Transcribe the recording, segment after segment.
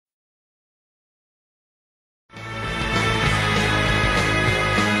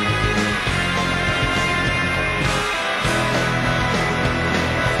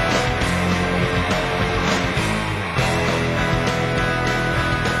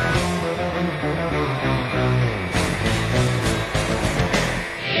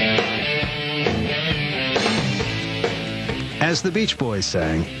As the Beach Boys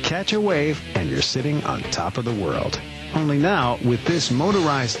sang, catch a wave and you're sitting on top of the world. Only now, with this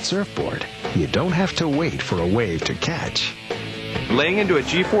motorized surfboard, you don't have to wait for a wave to catch. Laying into a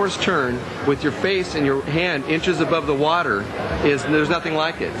G-force turn with your face and your hand inches above the water there's nothing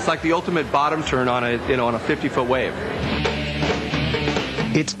like it. It's like the ultimate bottom turn on a 50-foot wave.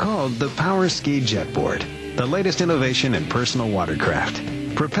 It's called the PowerSki Jetboard, the latest innovation in personal watercraft.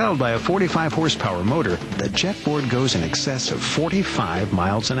 Propelled by a 45 horsepower motor, the jetboard goes in excess of 45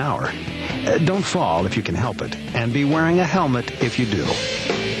 miles an hour. Don't fall if you can help it, and be wearing a helmet if you do.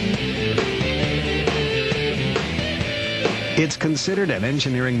 It's considered an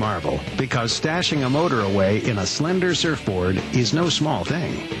engineering marvel because stashing a motor away in a slender surfboard is no small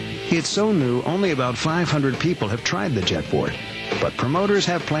thing. It's so new, only about 500 people have tried the jetboard. But promoters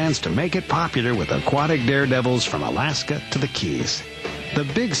have plans to make it popular with aquatic daredevils from Alaska to the Keys. The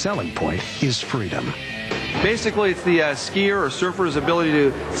big selling point is freedom. Basically, it's the skier or surfer's ability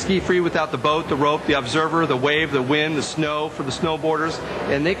to ski free without the boat, the rope, the observer, the wave, the wind, the snow for the snowboarders,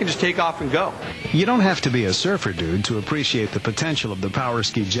 and they can just take off and go. You don't have to be a surfer dude to appreciate the potential of the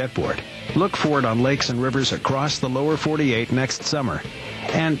PowerSki Jetboard. Look for it on lakes and rivers across the lower 48 next summer.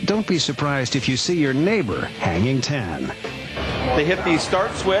 And don't be surprised if you see your neighbor hanging 10. They hit the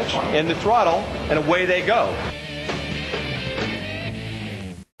start switch and the throttle, and away they go.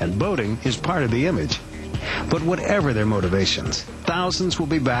 And boating is part of the image. But whatever their motivations, thousands will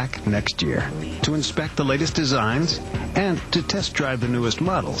be back next year to inspect the latest designs and to test drive the newest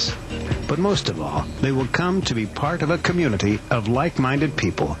models. But most of all, they will come to be part of a community of like-minded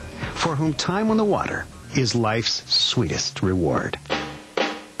people for whom time on the water is life's sweetest reward.